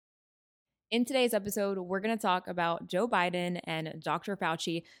In today's episode, we're going to talk about Joe Biden and Dr.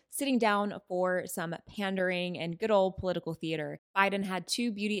 Fauci sitting down for some pandering and good old political theater. Biden had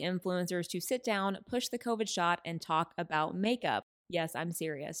two beauty influencers to sit down, push the COVID shot, and talk about makeup. Yes, I'm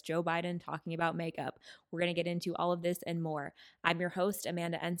serious. Joe Biden talking about makeup. We're going to get into all of this and more. I'm your host,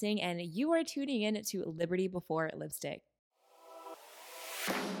 Amanda Ensing, and you are tuning in to Liberty Before Lipstick.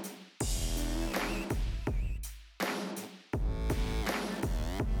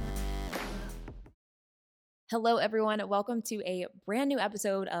 Hello, everyone. Welcome to a brand new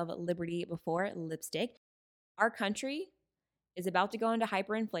episode of Liberty Before Lipstick. Our country is about to go into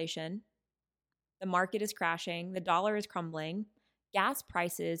hyperinflation. The market is crashing. The dollar is crumbling. Gas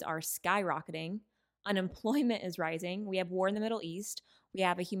prices are skyrocketing. Unemployment is rising. We have war in the Middle East. We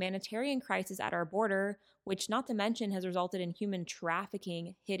have a humanitarian crisis at our border, which, not to mention, has resulted in human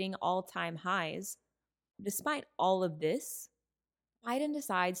trafficking hitting all-time highs. Despite all of this, Biden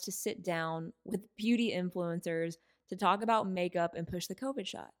decides to sit down with beauty influencers to talk about makeup and push the COVID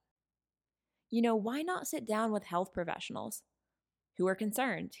shot. You know, why not sit down with health professionals who are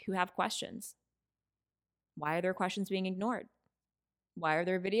concerned, who have questions? Why are their questions being ignored? Why are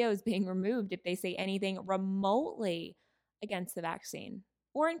their videos being removed if they say anything remotely against the vaccine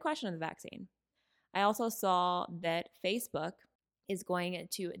or in question of the vaccine? I also saw that Facebook is going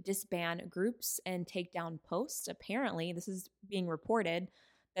to disband groups and take down posts. Apparently, this is being reported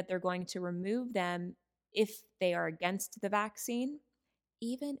that they're going to remove them if they are against the vaccine,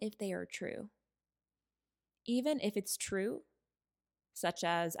 even if they are true. Even if it's true, such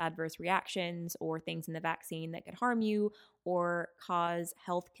as adverse reactions or things in the vaccine that could harm you or cause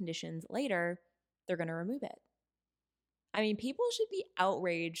health conditions later, they're going to remove it. I mean, people should be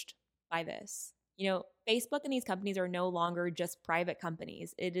outraged by this. You know, Facebook and these companies are no longer just private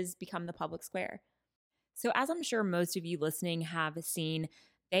companies. It has become the public square. So as I'm sure most of you listening have seen,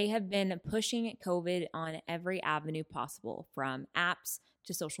 they have been pushing COVID on every avenue possible, from apps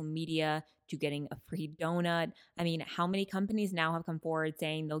to social media to getting a free donut. I mean, how many companies now have come forward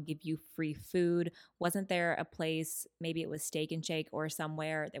saying they'll give you free food? Wasn't there a place, maybe it was Steak and Shake or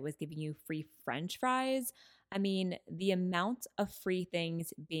somewhere, that was giving you free French fries? I mean, the amount of free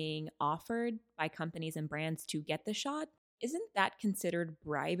things being offered by companies and brands to get the shot, isn't that considered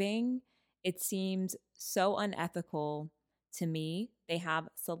bribing? It seems so unethical to me. They have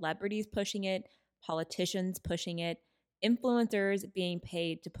celebrities pushing it, politicians pushing it, influencers being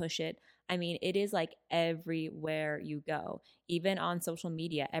paid to push it. I mean, it is like everywhere you go. Even on social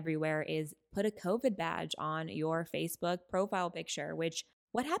media, everywhere is put a COVID badge on your Facebook profile picture, which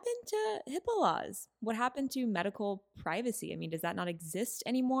what happened to HIPAA laws? What happened to medical privacy? I mean, does that not exist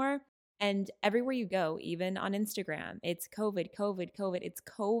anymore? And everywhere you go, even on Instagram, it's COVID, COVID, COVID. It's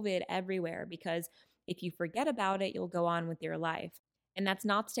COVID everywhere, because if you forget about it, you'll go on with your life. And that's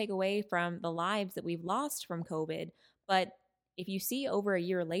not to take away from the lives that we've lost from COVID. But if you see over a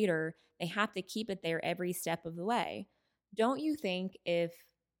year later, they have to keep it there every step of the way. Don't you think if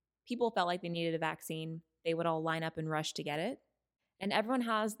people felt like they needed a vaccine, they would all line up and rush to get it? And everyone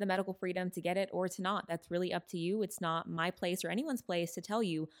has the medical freedom to get it or to not. That's really up to you. It's not my place or anyone's place to tell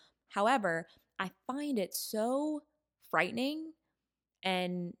you. However, I find it so frightening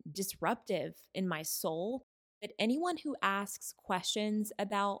and disruptive in my soul that anyone who asks questions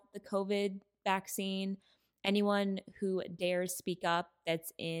about the COVID vaccine, anyone who dares speak up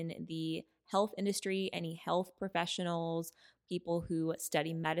that's in the health industry, any health professionals, people who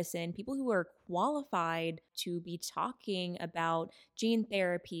study medicine, people who are qualified to be talking about gene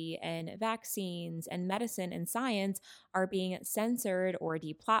therapy and vaccines and medicine and science, are being censored or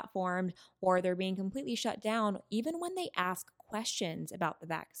deplatformed, or they're being completely shut down even when they ask questions about the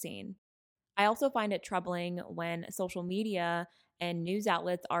vaccine. I also find it troubling when social media and news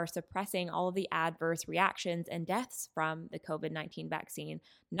outlets are suppressing all of the adverse reactions and deaths from the COVID-19 vaccine,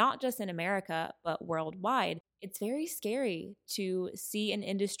 not just in America, but worldwide. It's very scary to see an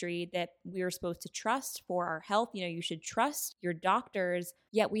industry that we are supposed to trust for our health. You know, you should trust your doctors,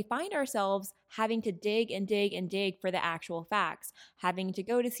 yet we find ourselves having to dig and dig and dig for the actual facts, having to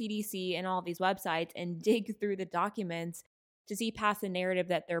go to CDC and all these websites and dig through the documents to see past the narrative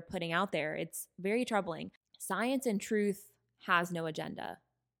that they're putting out there. It's very troubling. Science and truth has no agenda.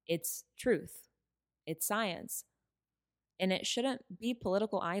 It's truth. It's science. And it shouldn't be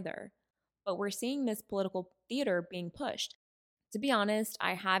political either. But we're seeing this political theater being pushed. To be honest,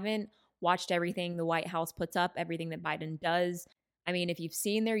 I haven't watched everything the White House puts up, everything that Biden does. I mean, if you've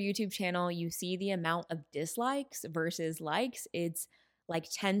seen their YouTube channel, you see the amount of dislikes versus likes. It's like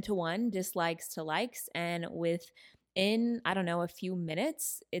 10 to 1 dislikes to likes. And within, I don't know, a few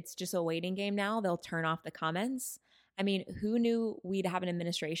minutes, it's just a waiting game now. They'll turn off the comments. I mean, who knew we'd have an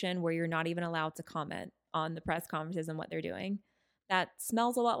administration where you're not even allowed to comment on the press conferences and what they're doing? That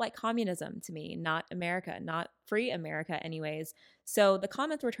smells a lot like communism to me, not America, not free America, anyways. So the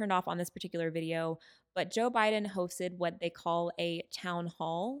comments were turned off on this particular video, but Joe Biden hosted what they call a town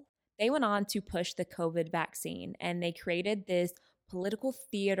hall. They went on to push the COVID vaccine and they created this political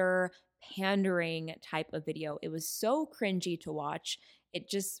theater pandering type of video. It was so cringy to watch. It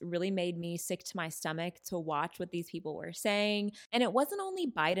just really made me sick to my stomach to watch what these people were saying. And it wasn't only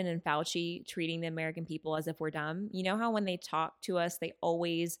Biden and Fauci treating the American people as if we're dumb. You know how when they talk to us, they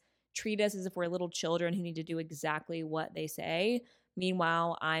always treat us as if we're little children who need to do exactly what they say.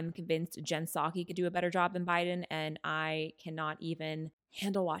 Meanwhile, I'm convinced Jen Psaki could do a better job than Biden, and I cannot even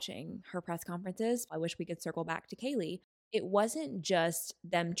handle watching her press conferences. I wish we could circle back to Kayleigh. It wasn't just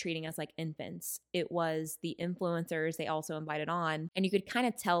them treating us like infants. It was the influencers they also invited on. And you could kind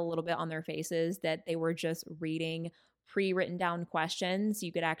of tell a little bit on their faces that they were just reading pre-written down questions.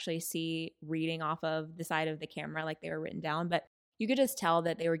 You could actually see reading off of the side of the camera like they were written down. But you could just tell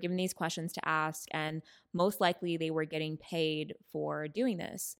that they were given these questions to ask. And most likely they were getting paid for doing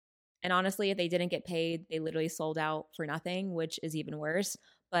this. And honestly, if they didn't get paid, they literally sold out for nothing, which is even worse.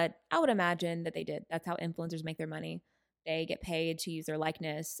 But I would imagine that they did. That's how influencers make their money. They get paid to use their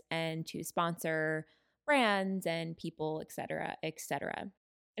likeness and to sponsor brands and people, et cetera, et cetera.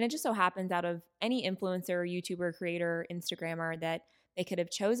 And it just so happens out of any influencer, YouTuber, creator, Instagrammer that they could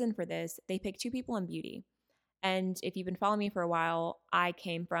have chosen for this, they picked two people in beauty. And if you've been following me for a while, I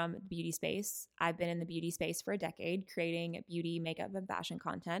came from the beauty space. I've been in the beauty space for a decade, creating beauty, makeup, and fashion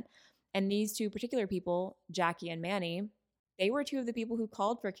content. And these two particular people, Jackie and Manny, they were two of the people who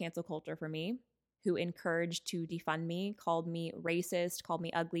called for cancel culture for me, who encouraged to defund me, called me racist, called me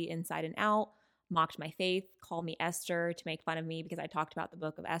ugly inside and out, mocked my faith, called me Esther to make fun of me because I talked about the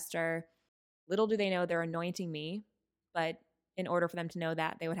book of Esther. Little do they know they're anointing me, but in order for them to know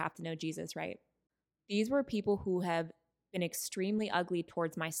that, they would have to know Jesus, right? These were people who have been extremely ugly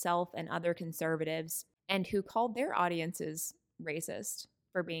towards myself and other conservatives and who called their audiences racist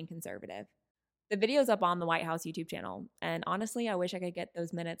for being conservative. The video's up on the White House YouTube channel, and honestly, I wish I could get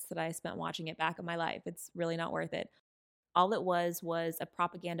those minutes that I spent watching it back in my life. It's really not worth it. All it was a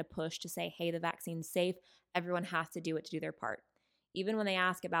propaganda push to say, hey, the vaccine's safe. Everyone has to do it to do their part. Even when they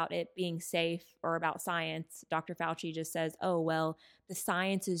ask about it being safe or about science, Dr. Fauci just says, oh, well, the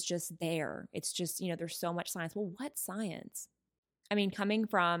science is just there. It's just, there's so much science. Well, what science? I mean, coming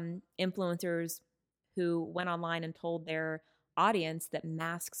from influencers who went online and told their audience that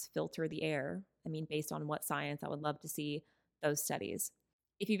masks filter the air. I mean, based on what science? I would love to see those studies.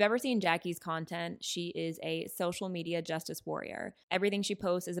 If you've ever seen Jackie's content, she is a social media justice warrior. Everything she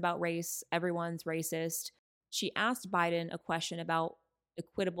posts is about race. Everyone's racist. She asked Biden a question about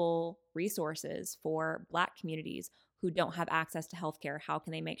equitable resources for Black communities who don't have access to healthcare. How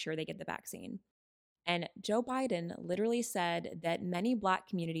can they make sure they get the vaccine? And Joe Biden literally said that many Black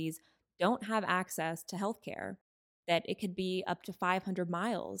communities don't have access to healthcare, that it could be up to 500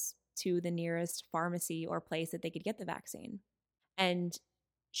 miles to the nearest pharmacy or place that they could get the vaccine. And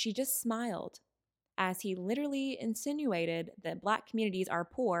she just smiled as he literally insinuated that Black communities are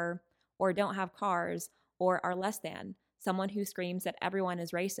poor or don't have cars or are less than. Someone who screams that everyone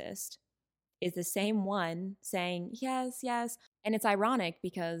is racist is the same one saying, yes, yes. And it's ironic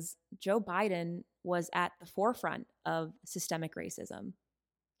because Joe Biden was at the forefront of systemic racism.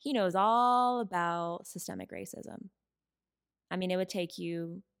 He knows all about systemic racism. I mean, it would take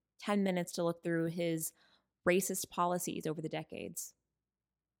you 10 minutes to look through his racist policies over the decades.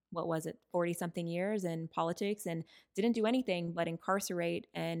 What was it, 40-something years in politics, and didn't do anything but incarcerate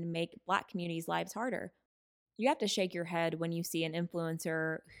and make Black communities' lives harder. You have to shake your head when you see an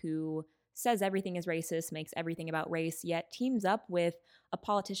influencer who says everything is racist, makes everything about race, yet teams up with a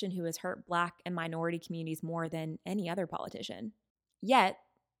politician who has hurt Black and minority communities more than any other politician. Yet,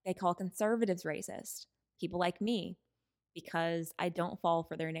 they call conservatives racist, people like me, because I don't fall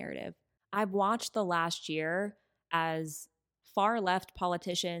for their narrative. I've watched the last year as far left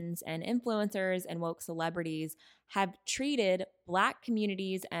politicians and influencers and woke celebrities have treated Black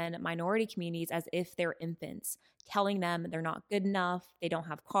communities and minority communities as if they're infants, telling them they're not good enough, they don't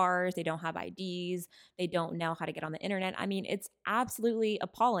have cars, they don't have IDs, they don't know how to get on the internet. I mean, it's absolutely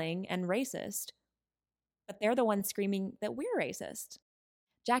appalling and racist. But they're the ones screaming that we're racist.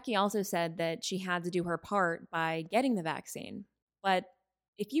 Jackie also said that she had to do her part by getting the vaccine. But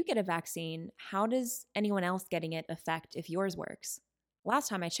if you get a vaccine, how does anyone else getting it affect if yours works? Last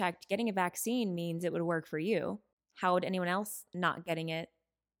time I checked, getting a vaccine means it would work for you. How would anyone else not getting it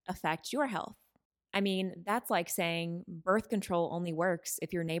affect your health? I mean, that's like saying birth control only works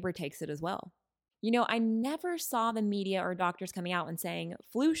if your neighbor takes it as well. I never saw the media or doctors coming out and saying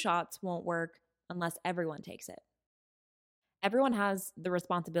flu shots won't work unless everyone takes it. Everyone has the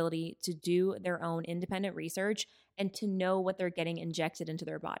responsibility to do their own independent research and to know what they're getting injected into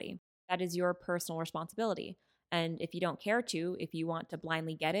their body. That is your personal responsibility. And if you don't care to, if you want to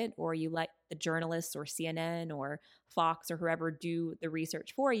blindly get it, or you let the journalists or CNN or Fox or whoever do the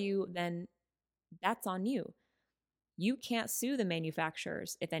research for you, then that's on you. You can't sue the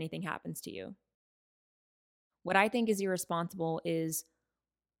manufacturers if anything happens to you. What I think is irresponsible is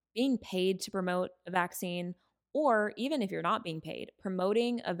being paid to promote a vaccine, or even if you're not being paid,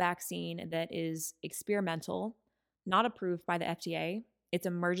 promoting a vaccine that is experimental, not approved by the FDA. It's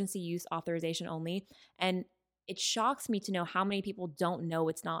emergency use authorization only. And it shocks me to know how many people don't know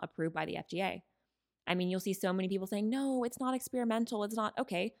it's not approved by the FDA. I mean, you'll see so many people saying, no, it's not experimental. It's not.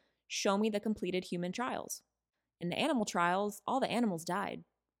 Okay, show me the completed human trials. In the animal trials, all the animals died.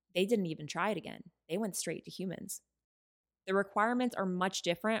 They didn't even try it again. They went straight to humans. The requirements are much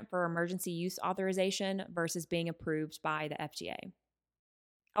different for emergency use authorization versus being approved by the FDA.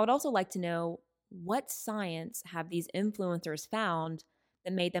 I would also like to know, what science have these influencers found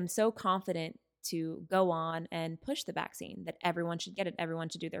that made them so confident to go on and push the vaccine, that everyone should get it, everyone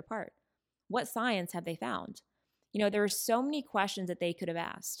should do their part? What science have they found? There are so many questions that they could have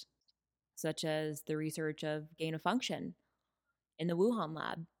asked, such as the research of gain of function in the Wuhan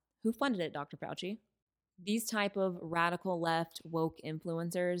lab. Who funded it, Dr. Fauci? These type of radical left woke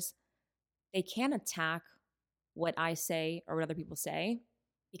influencers, they can't attack what I say or what other people say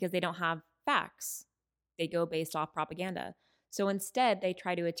because they don't have facts. They go based off propaganda. So instead, they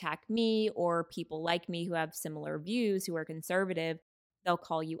try to attack me or people like me who have similar views, who are conservative. They'll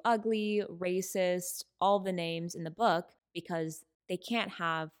call you ugly, racist, all the names in the book, because they can't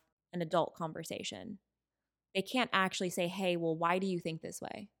have an adult conversation. They can't actually say, hey, well, why do you think this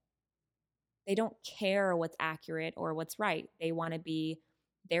way? They don't care what's accurate or what's right. They want to be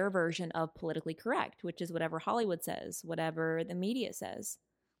their version of politically correct, which is whatever Hollywood says, whatever the media says.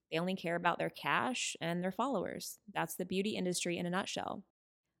 They only care about their cash and their followers. That's the beauty industry in a nutshell.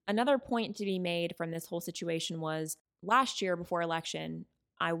 Another point to be made from this whole situation was last year before election,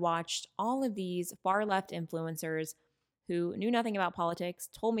 I watched all of these far left influencers who knew nothing about politics,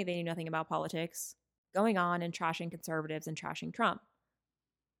 told me they knew nothing about politics, going on and trashing conservatives and trashing Trump.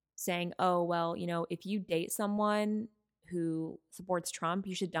 Saying, oh, well, if you date someone who supports Trump,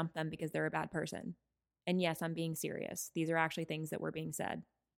 you should dump them because they're a bad person. And yes, I'm being serious. These are actually things that were being said.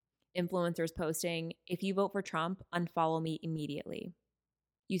 Influencers posting, if you vote for Trump, unfollow me immediately.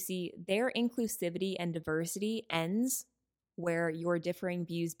 You see, their inclusivity and diversity ends where your differing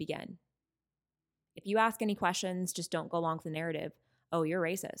views begin. If you ask any questions, just don't go along with the narrative. Oh, you're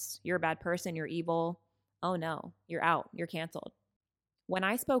racist. You're a bad person. You're evil. Oh no, you're out. You're canceled. When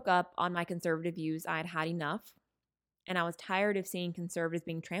I spoke up on my conservative views, I had had enough, and I was tired of seeing conservatives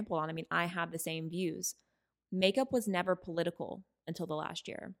being trampled on. I mean, I have the same views. Makeup was never political until the last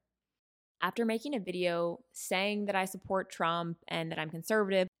year. After making a video saying that I support Trump and that I'm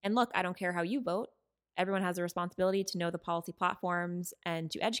conservative, and look, I don't care how you vote. Everyone has a responsibility to know the policy platforms and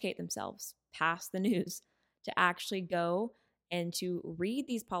to educate themselves past the news, to actually go and to read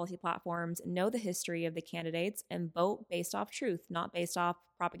these policy platforms, know the history of the candidates, and vote based off truth, not based off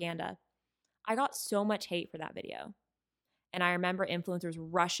propaganda. I got so much hate for that video. And I remember influencers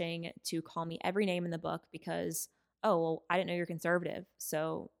rushing to call me every name in the book because, oh, well, I didn't know you're conservative,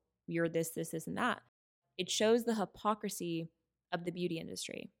 so you're this, and that. It shows the hypocrisy of the beauty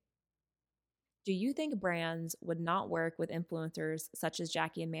industry. Do you think brands would not work with influencers such as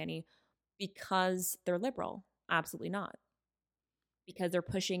Jackie and Manny because they're liberal? Absolutely not. Because they're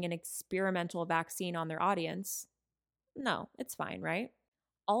pushing an experimental vaccine on their audience? No, it's fine, right?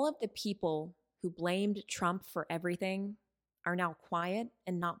 All of the people who blamed Trump for everything are now quiet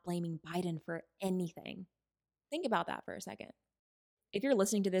and not blaming Biden for anything. Think about that for a second. If you're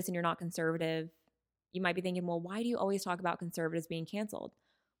listening to this and you're not conservative, you might be thinking, well, why do you always talk about conservatives being canceled?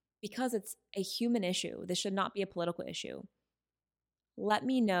 Because it's a human issue. This should not be a political issue. Let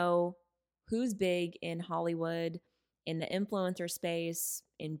me know who's big in Hollywood, in the influencer space,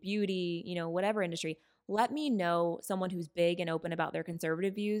 in beauty, whatever industry. Let me know someone who's big and open about their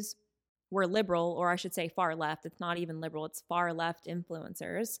conservative views. Where liberal, or I should say far left, it's not even liberal, it's far left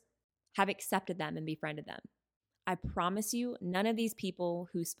influencers, have accepted them and befriended them. I promise you, none of these people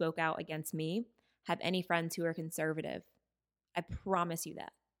who spoke out against me have any friends who are conservative. I promise you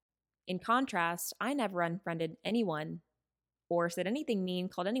that. In contrast, I never unfriended anyone or said anything mean,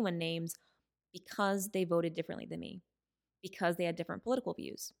 called anyone names because they voted differently than me, because they had different political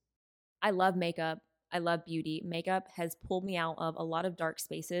views. I love makeup. I love beauty. Makeup has pulled me out of a lot of dark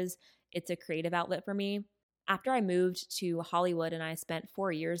spaces. It's a creative outlet for me. After I moved to Hollywood and I spent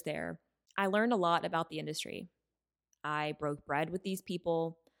 4 years there, I learned a lot about the industry. I broke bread with these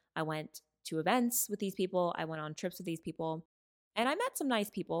people. I went to events with these people. I went on trips with these people. And I met some nice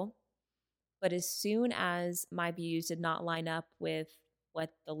people. But as soon as my views did not line up with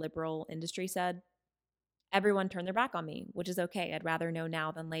what the liberal industry said, everyone turned their back on me, which is okay. I'd rather know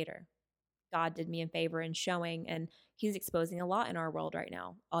now than later. God did me a favor in showing, and he's exposing a lot in our world right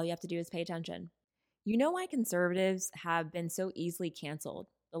now. All you have to do is pay attention. You know why conservatives have been so easily canceled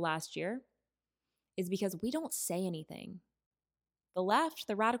the last year? Is because we don't say anything. The left,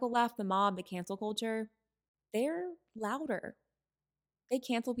 the radical left, the mob, the cancel culture, they're louder. They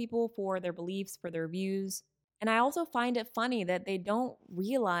cancel people for their beliefs, for their views. And I also find it funny that they don't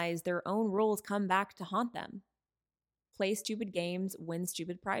realize their own rules come back to haunt them. Play stupid games, win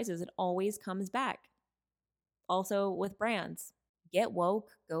stupid prizes. It always comes back. Also with brands, get woke,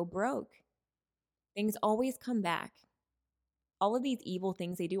 go broke. Things always come back. All of these evil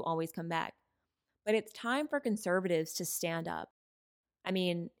things they do always come back. But it's time for conservatives to stand up. I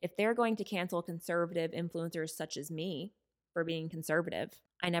mean, if they're going to cancel conservative influencers such as me for being conservative,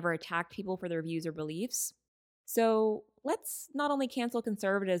 I never attacked people for their views or beliefs. So let's not only cancel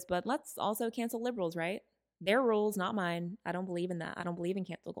conservatives, but let's also cancel liberals, right? Their rules, not mine. I don't believe in that. I don't believe in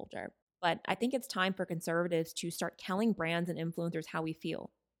cancel culture. But I think it's time for conservatives to start telling brands and influencers how we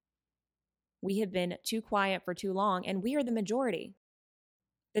feel. We have been too quiet for too long, and we are the majority.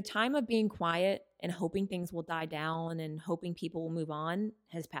 The time of being quiet and hoping things will die down and hoping people will move on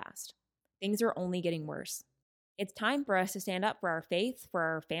has passed. Things are only getting worse. It's time for us to stand up for our faith, for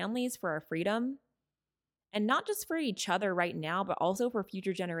our families, for our freedom, and not just for each other right now, but also for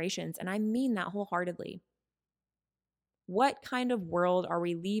future generations. And I mean that wholeheartedly. What kind of world are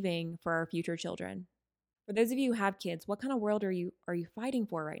we leaving for our future children? For those of you who have kids, what kind of world are you fighting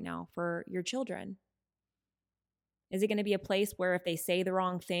for right now for your children? Is it going to be a place where if they say the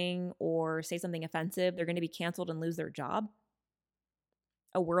wrong thing or say something offensive, they're going to be canceled and lose their job?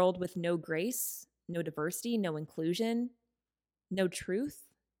 A world with no grace, no diversity, no inclusion, no truth?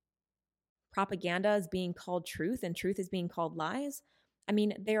 Propaganda is being called truth and truth is being called lies? I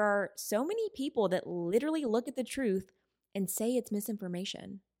mean, there are so many people that literally look at the truth and say it's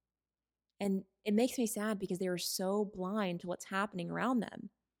misinformation. And it makes me sad because they are so blind to what's happening around them.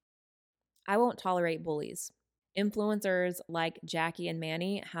 I won't tolerate bullies. Influencers like Jackie and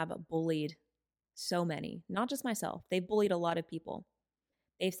Manny have bullied so many, not just myself. They've bullied a lot of people.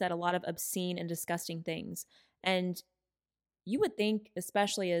 They've said a lot of obscene and disgusting things. And you would think,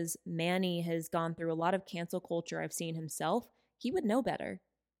 especially as Manny has gone through a lot of cancel culture I've seen himself, he would know better.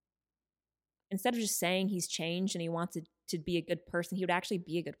 Instead of just saying he's changed and he wants to be a good person, he would actually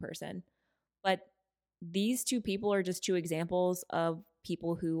be a good person. But these two people are just two examples of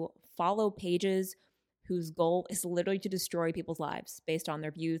people who follow pages whose goal is literally to destroy people's lives based on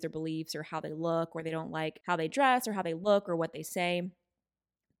their views or beliefs or how they look, or they don't like how they dress or how they look or what they say.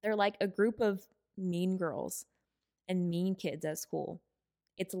 They're like a group of mean girls and mean kids at school.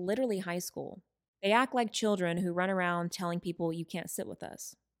 It's literally high school. They act like children who run around telling people you can't sit with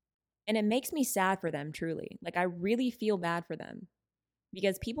us. And it makes me sad for them, truly. Like, I really feel bad for them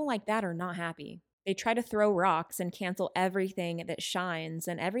because people like that are not happy. They try to throw rocks and cancel everything that shines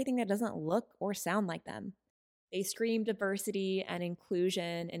and everything that doesn't look or sound like them. They scream diversity and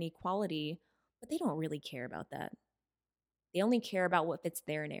inclusion and equality, but they don't really care about that. They only care about what fits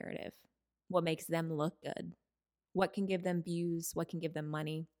their narrative, what makes them look good, what can give them views, what can give them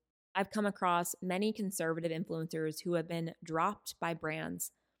money. I've come across many conservative influencers who have been dropped by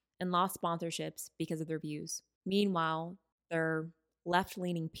brands and lost sponsorships because of their views. Meanwhile, their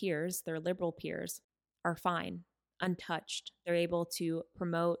left-leaning peers, their liberal peers, are fine, untouched. They're able to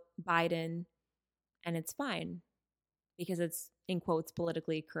promote Biden, and it's fine because it's, in quotes,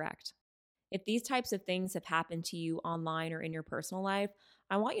 politically correct. If these types of things have happened to you online or in your personal life,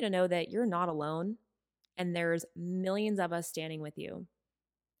 I want you to know that you're not alone, and there's millions of us standing with you.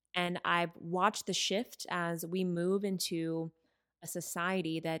 And I've watched the shift as we move into a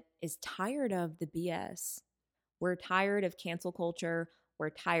society that is tired of the BS. We're tired of cancel culture. We're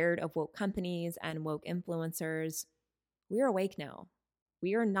tired of woke companies and woke influencers. We're awake now.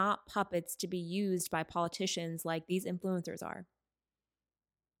 We are not puppets to be used by politicians like these influencers are.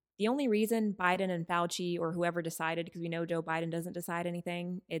 The only reason Biden and Fauci or whoever decided, because we know Joe Biden doesn't decide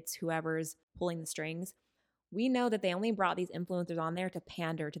anything, it's whoever's pulling the strings. We know that they only brought these influencers on there to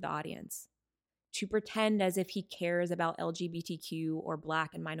pander to the audience, to pretend as if he cares about LGBTQ or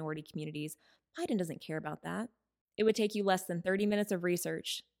Black and minority communities. Biden doesn't care about that. It would take you less than 30 minutes of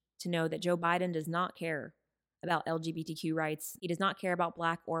research to know that Joe Biden does not care about LGBTQ rights. He does not care about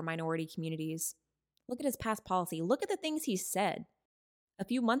Black or minority communities. Look at his past policy. Look at the things he said. A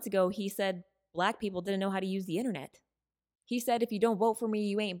few months ago, he said Black people didn't know how to use the internet. He said, if you don't vote for me,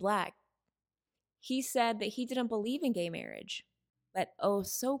 you ain't Black. He said that he didn't believe in gay marriage. But oh,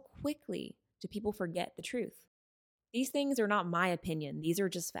 so quickly do people forget the truth. These things are not my opinion. These are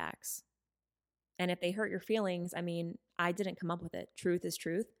just facts. And if they hurt your feelings, I mean, I didn't come up with it. Truth is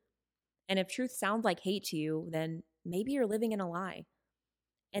truth. And if truth sounds like hate to you, then maybe you're living in a lie.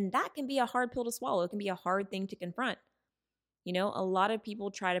 And that can be a hard pill to swallow. It can be a hard thing to confront. You know, a lot of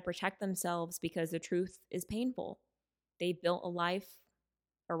people try to protect themselves because the truth is painful. They built a life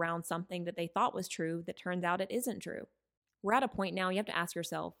around something that they thought was true that turns out it isn't true. We're at a point now you have to ask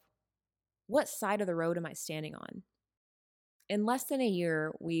yourself, what side of the road am I standing on? In less than a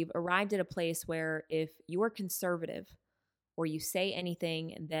year, we've arrived at a place where if you are conservative or you say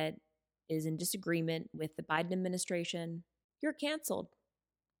anything that is in disagreement with the Biden administration, you're canceled.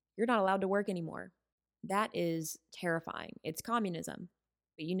 You're not allowed to work anymore. That is terrifying. It's communism.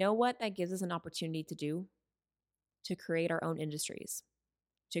 But you know what that gives us an opportunity to do? To create our own industries,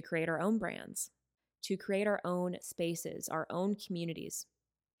 to create our own brands, to create our own spaces, our own communities.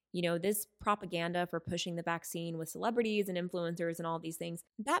 You know, this propaganda for pushing the vaccine with celebrities and influencers and all these things,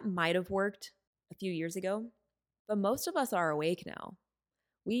 that might have worked a few years ago, but most of us are awake now.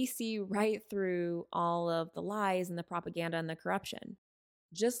 We see right through all of the lies and the propaganda and the corruption.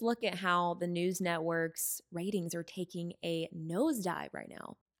 Just look at how the news networks' ratings are taking a nosedive right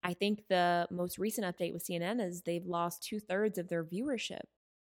now. I think the most recent update with CNN is they've lost 2/3 of their viewership.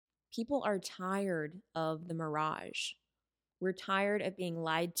 People are tired of the mirage. We're tired of being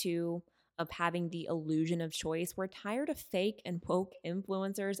lied to, of having the illusion of choice. We're tired of fake and woke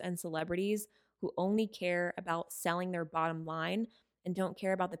influencers and celebrities who only care about selling their bottom line and don't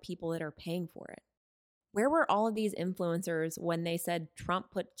care about the people that are paying for it. Where were all of these influencers when they said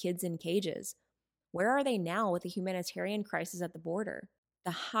Trump put kids in cages? Where are they now with the humanitarian crisis at the border?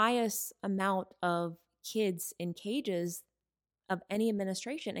 The highest amount of kids in cages of any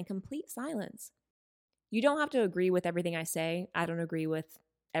administration and complete silence. You don't have to agree with everything I say. I don't agree with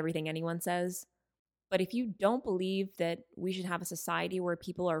everything anyone says. But if you don't believe that we should have a society where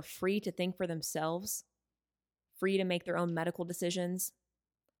people are free to think for themselves, free to make their own medical decisions,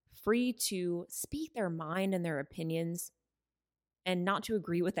 free to speak their mind and their opinions, and not to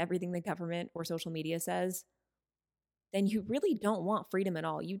agree with everything the government or social media says, then you really don't want freedom at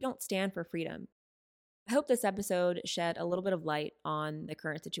all. You don't stand for freedom. I hope this episode shed a little bit of light on the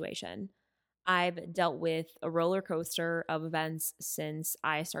current situation. I've dealt with a roller coaster of events since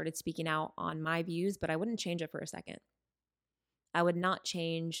I started speaking out on my views, but I wouldn't change it for a second. I would not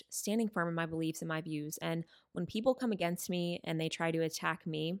change standing firm in my beliefs and my views. And when people come against me and they try to attack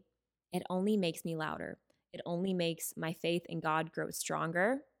me, it only makes me louder. It only makes my faith in God grow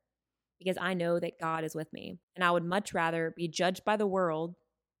stronger because I know that God is with me. And I would much rather be judged by the world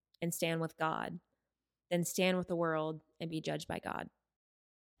and stand with God than stand with the world and be judged by God.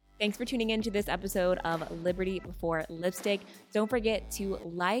 Thanks for tuning in to this episode of Liberty Before Lipstick. Don't forget to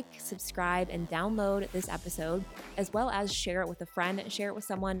like, subscribe, and download this episode, as well as share it with a friend, share it with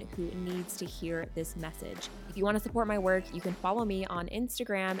someone who needs to hear this message. If you want to support my work, you can follow me on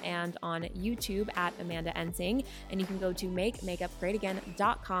Instagram and on YouTube at Amanda Ensing, and you can go to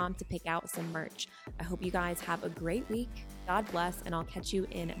makemakeupgreatagain.com to pick out some merch. I hope you guys have a great week. God bless, and I'll catch you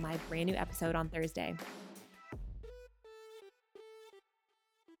in my brand new episode on Thursday.